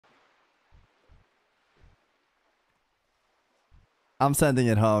I'm sending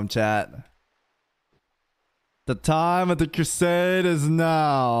it home, chat. The time of the crusade is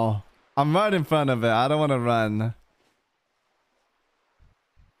now. I'm right in front of it. I don't want to run.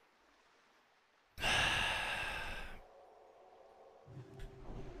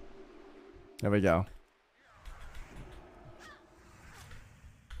 There we go.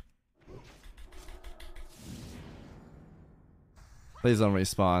 Please don't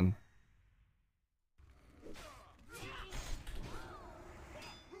respawn.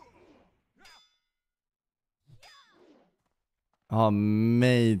 Oh,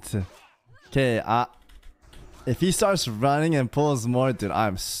 mate. Okay, if he starts running and pulls more, dude,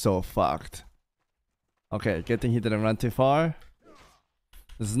 I'm so fucked. Okay, good thing he didn't run too far.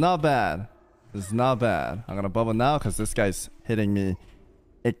 This is not bad. This is not bad. I'm gonna bubble now because this guy's hitting me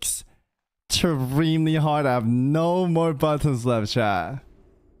extremely hard. I have no more buttons left, chat.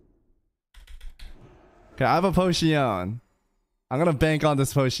 Okay, I have a potion. I'm gonna bank on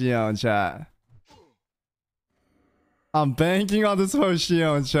this potion, chat. I'm banking on this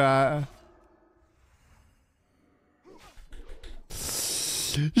potion, chat.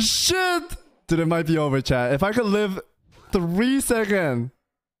 Shit! Dude, it might be over, chat. If I could live 3 seconds.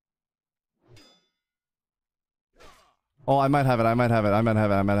 Oh, I might have it. I might have it. I might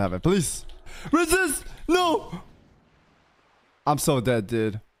have it. I might have it. Please. Resist! No! I'm so dead,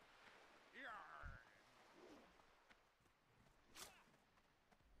 dude.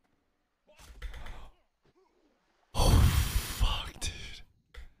 Oh, fuck, dude.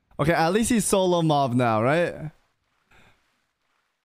 Okay, at least he's solo mob now, right?